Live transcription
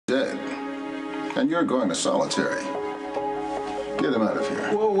dead. And you're going to solitary. Get him out of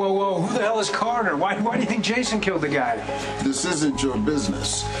here. Whoa, whoa, whoa. Who the hell is Carter? Why do you think Jason killed the guy? This isn't your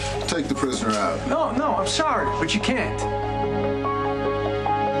business. Take the prisoner out. No, I'm sorry, but you can't.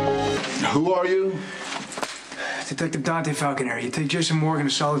 Who are you? Detective Dante Falconeri. You take Jason Morgan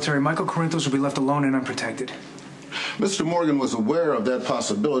to solitary. Michael Corinthos will be left alone and unprotected. Mr. Morgan was aware of that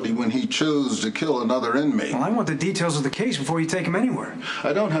possibility when he chose to kill another inmate. Well, I want the details of the case before you take him anywhere.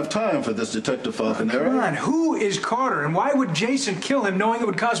 I don't have time for this, Detective Falconeri. Come on, who is Carter, and why would Jason kill him knowing it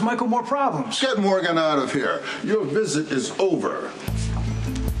would cause Michael more problems? Get Morgan out of here. Your visit is over.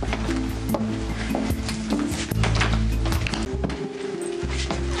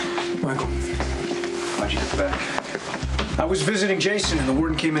 Michael, why'd you get back? I was visiting Jason, and the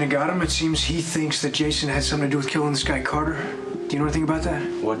warden came in and got him. It seems he thinks that Jason had something to do with killing this guy Carter. Do you know anything about that?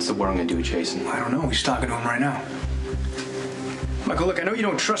 What's the warden gonna do with Jason? I don't know. He's talking to him right now. Michael, look, I know you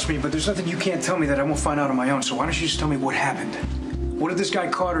don't trust me, but there's nothing you can't tell me that I won't find out on my own, so why don't you just tell me what happened? What did this guy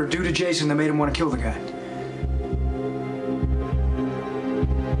Carter do to Jason that made him want to kill the guy?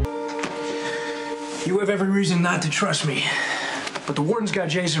 You have every reason not to trust me. But the warden's got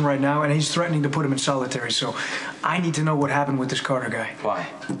Jason right now, and he's threatening to put him in solitary, so I need to know what happened with this Carter guy. Why?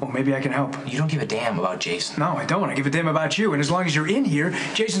 Well, maybe I can help. You don't give a damn about Jason. No, I don't. I give a damn about you, and as long as you're in here,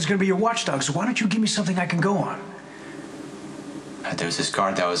 Jason's gonna be your watchdog, so why don't you give me something I can go on? There was this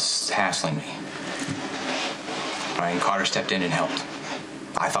guard that was hassling me. Ryan Carter stepped in and helped.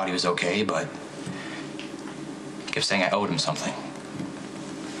 I thought he was okay, but he kept saying I owed him something.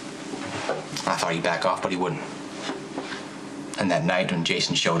 I thought he'd back off, but he wouldn't. And that night when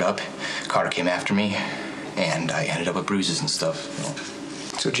Jason showed up, Carter came after me, and I ended up with bruises and stuff.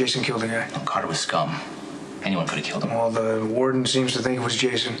 So Jason killed the guy? No, Carter was scum. Anyone could have killed him. Well, the warden seems to think it was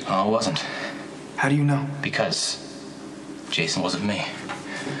Jason. Oh, it wasn't. How do you know? Because Jason wasn't me.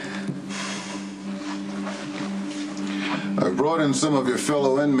 I brought in some of your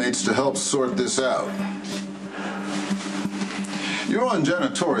fellow inmates to help sort this out. You're on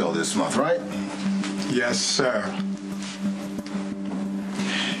janitorial this month, right? Yes, sir.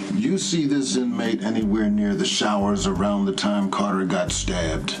 You see this inmate anywhere near the showers around the time Carter got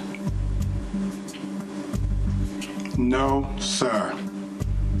stabbed? No, sir.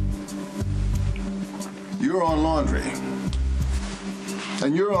 You're on laundry.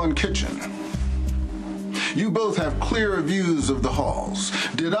 And you're on kitchen. You both have clear views of the halls.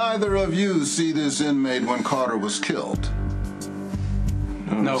 Did either of you see this inmate when Carter was killed?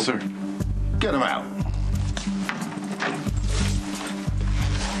 No, sir. Get him out.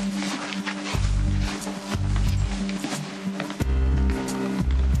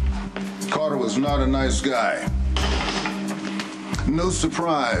 Carter was not a nice guy. No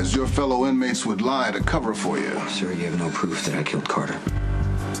surprise your fellow inmates would lie to cover for you. Sir, you have no proof that I killed Carter.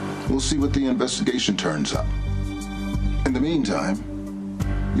 We'll see what the investigation turns up. In the meantime,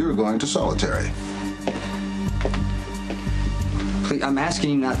 you're going to solitary. Please, I'm asking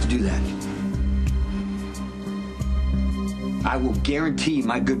you not to do that. I will guarantee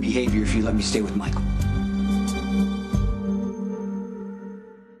my good behavior if you let me stay with Michael.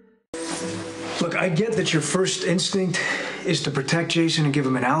 Look, I get that your first instinct is to protect Jason and give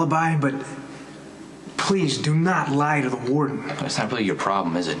him an alibi, but please do not lie to the warden. That's not really your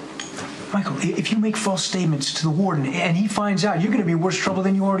problem, is it? Michael, if you make false statements to the warden and he finds out, you're going to be in worse trouble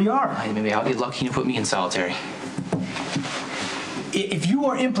than you already are. Maybe I'll be lucky to put me in solitary. If you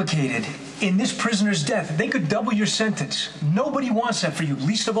are implicated in this prisoner's death, they could double your sentence. Nobody wants that for you,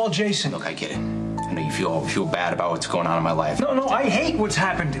 least of all Jason. Look, I get it. I know you feel bad about what's going on in my life. No, I hate what's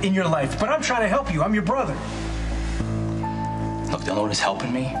happened in your life, but I'm trying to help you. I'm your brother. Look, the only one who's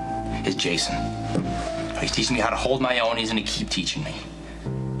helping me is Jason. He's teaching me how to hold my own. He's going to keep teaching me.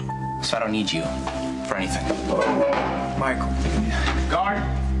 So I don't need you for anything. Michael. Guard.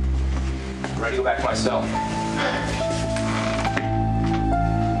 I'm ready to go back to my cell.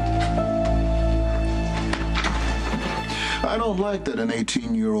 I don't like that an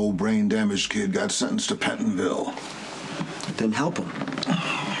 18-year-old brain-damaged kid got sentenced to Pentonville. Then help him.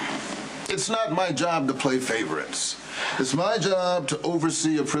 It's not my job to play favorites. It's my job to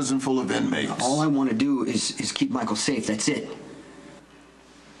oversee a prison full of inmates. All I want to do is keep Michael safe. That's it.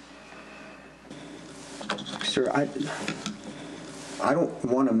 Sir, I don't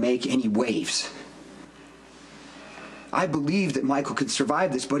want to make any waves. I believe that Michael could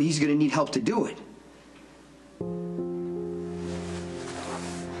survive this, but he's going to need help to do it.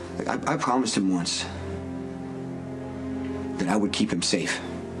 I promised him once that I would keep him safe.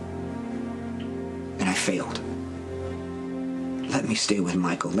 And I failed. Let me stay with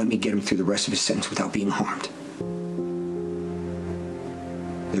Michael. Let me get him through the rest of his sentence without being harmed.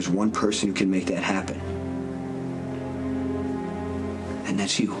 There's one person who can make that happen. And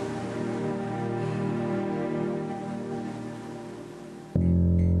that's you.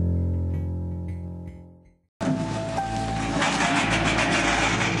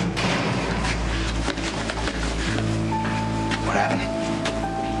 What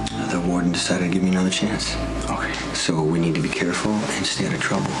happened? The warden decided to give me another chance. Okay. So we need to be careful and stay out of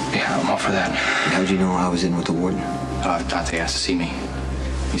trouble. Yeah, I'm all for that. How'd you know I was in with the warden? Dante asked to see me.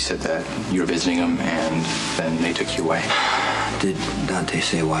 He said that you were visiting him, and then they took you away. Did Dante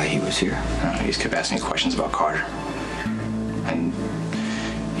say why he was here? He just kept asking me questions about Carter. And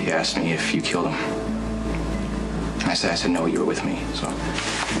he asked me if you killed him. I said no, you were with me, so...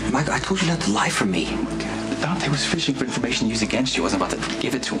 Michael, I told you not to lie for me. Dante was fishing for information to use against you. I wasn't about to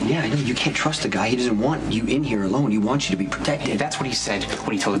give it to him. Yeah, I know. You can't trust the guy. He doesn't want you in here alone. He wants you to be protected. That's what he said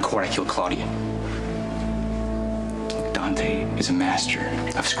when he told the court I killed Claudia. Dante is a master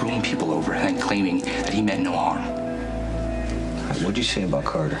of screwing people over and then claiming that he meant no harm. What'd you say about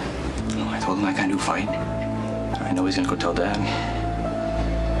Carter? Well, I told him I got a new fight. I know he's gonna go tell Dad.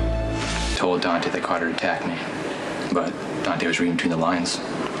 Told Dante that Carter attacked me. But Dante was reading between the lines.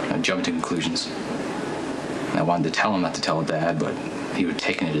 I jumped to conclusions. I wanted to tell him not to tell Dad, but he would have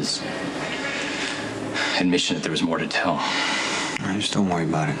taken it as admission that there was more to tell. Just don't worry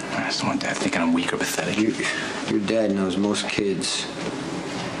about it. I just don't want Dad thinking I'm weak or pathetic. Your dad knows most kids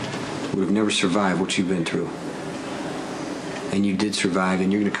would have never survived what you've been through. And you did survive,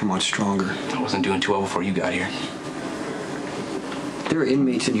 and you're going to come out stronger. I wasn't doing too well before you got here. There are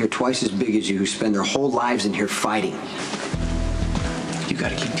inmates in here twice as big as you who spend their whole lives in here fighting. You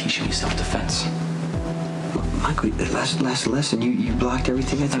got to keep teaching me self-defense. Michael, last lesson, you blocked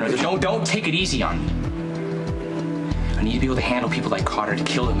everything. Don't take it easy on me. I need to be able to handle people like Carter, to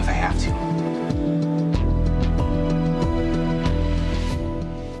kill them if I have to.